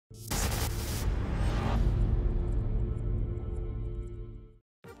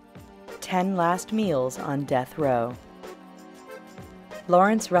10 Last Meals on Death Row.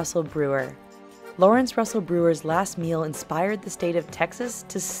 Lawrence Russell Brewer. Lawrence Russell Brewer's last meal inspired the state of Texas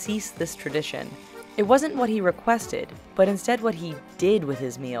to cease this tradition. It wasn't what he requested, but instead what he did with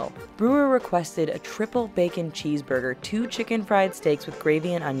his meal. Brewer requested a triple bacon cheeseburger, 2 chicken fried steaks with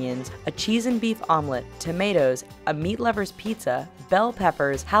gravy and onions, a cheese and beef omelet, tomatoes, a meat lover's pizza, bell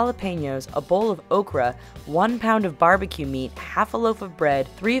peppers, jalapenos, a bowl of okra, 1 pound of barbecue meat, half a loaf of bread,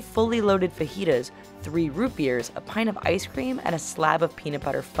 3 fully loaded fajitas, 3 root beers, a pint of ice cream, and a slab of peanut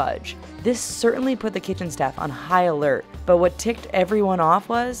butter fudge. This certainly put the kitchen staff on high alert, but what ticked everyone off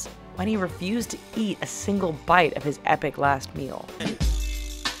was when he refused to eat a single bite of his epic last meal.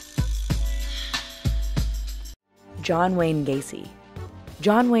 John Wayne Gacy.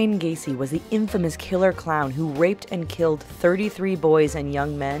 John Wayne Gacy was the infamous killer clown who raped and killed 33 boys and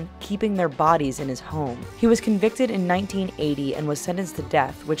young men, keeping their bodies in his home. He was convicted in 1980 and was sentenced to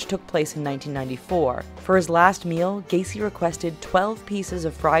death, which took place in 1994. For his last meal, Gacy requested 12 pieces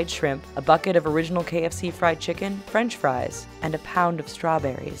of fried shrimp, a bucket of original KFC fried chicken, French fries, and a pound of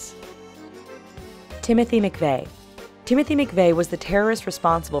strawberries. Timothy McVeigh. Timothy McVeigh was the terrorist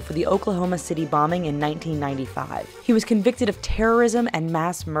responsible for the Oklahoma City bombing in 1995. He was convicted of terrorism and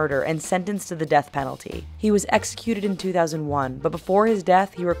mass murder and sentenced to the death penalty. He was executed in 2001, but before his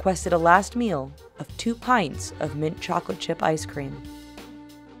death, he requested a last meal of 2 pints of mint chocolate chip ice cream.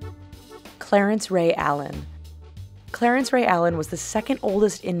 Clarence Ray Allen. Clarence Ray Allen was the second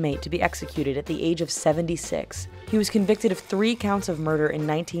oldest inmate to be executed at the age of 76. He was convicted of 3 counts of murder in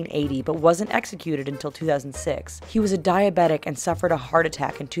 1980, but wasn't executed until 2006. He was a diabetic and suffered a heart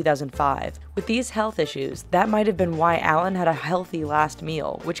attack in 2005. With these health issues, that might have been why Allen had a healthy last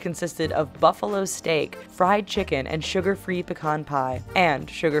meal, which consisted of buffalo steak, fried chicken, and sugar-free pecan pie, and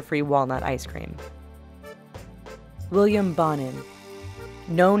sugar-free walnut ice cream. William Bonin.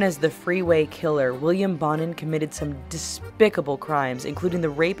 Known as the Freeway Killer, William Bonin committed some despicable crimes, including the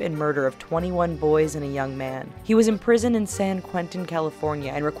rape and murder of 21 boys and a young man. He was imprisoned in San Quentin,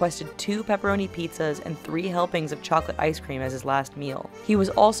 California, and requested 2 pepperoni pizzas and 3 helpings of chocolate ice cream as his last meal. He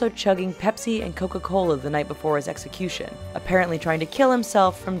was also chugging Pepsi and Coca-Cola the night before his execution, apparently trying to kill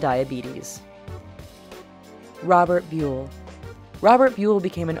himself from diabetes. Robert Buell. Robert Buell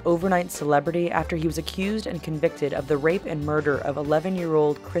became an overnight celebrity after he was accused and convicted of the rape and murder of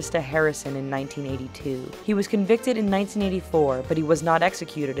 11-year-old Krista Harrison in 1982. He was convicted in 1984, but he was not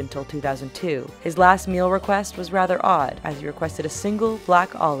executed until 2002. His last meal request was rather odd, as he requested a single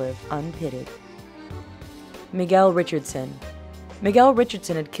black olive, unpitted. Miguel Richardson. Miguel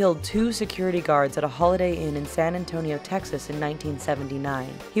Richardson had killed 2 security guards at a Holiday Inn in San Antonio, Texas in 1979.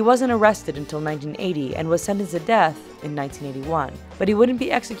 He wasn't arrested until 1980 and was sentenced to death in 1981, but he wouldn't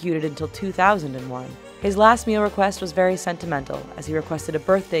be executed until 2001. His last meal request was very sentimental, as he requested a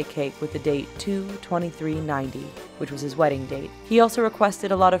birthday cake with the date 2/23/90, which was his wedding date. He also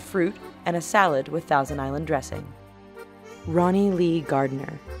requested a lot of fruit and a salad with Thousand Island dressing. Ronnie Lee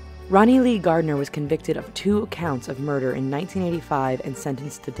Gardner. Ronnie Lee Gardner was convicted of 2 counts of murder in 1985 and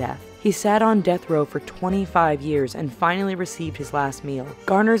sentenced to death. He sat on death row for 25 years and finally received his last meal.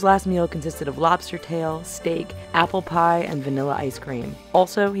 Gardner's last meal consisted of lobster tail, steak, apple pie, and vanilla ice cream.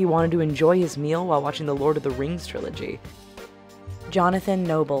 Also, he wanted to enjoy his meal while watching the Lord of the Rings trilogy. Jonathan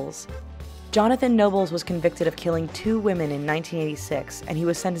Nobles. Jonathan Nobles was convicted of killing 2 women in 1986, and he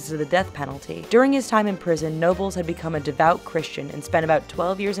was sentenced to the death penalty. During his time in prison, Nobles had become a devout Christian and spent about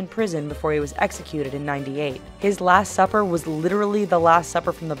 12 years in prison before he was executed in 1998. His Last Supper was literally the Last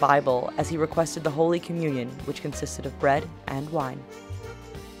Supper from the Bible, as he requested the Holy Communion, which consisted of bread and wine.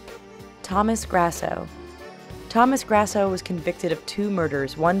 Thomas Grasso. Thomas Grasso was convicted of 2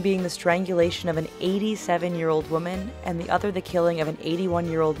 murders, one being the strangulation of an 87-year-old woman and the other the killing of an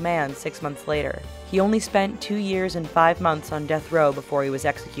 81-year-old man 6 months later. He only spent 2 years and 5 months on death row before he was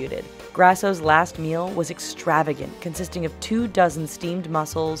executed. Grasso's last meal was extravagant, consisting of 2 dozen steamed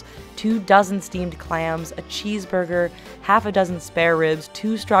mussels, 2 dozen steamed clams, a cheeseburger, half a dozen spare ribs,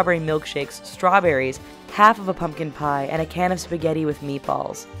 2 strawberry milkshakes, strawberries, half of a pumpkin pie, and a can of spaghetti with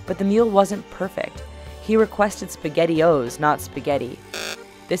meatballs. But the meal wasn't perfect. He requested SpaghettiOs, not spaghetti.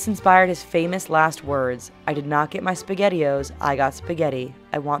 This inspired his famous last words, "I did not get my SpaghettiOs, I got spaghetti.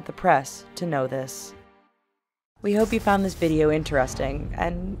 I want the press to know this." We hope you found this video interesting,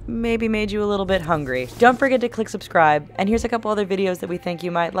 and maybe made you a little bit hungry. Don't forget to click subscribe, and here's a couple other videos that we think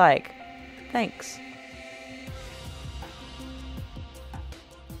you might like. Thanks.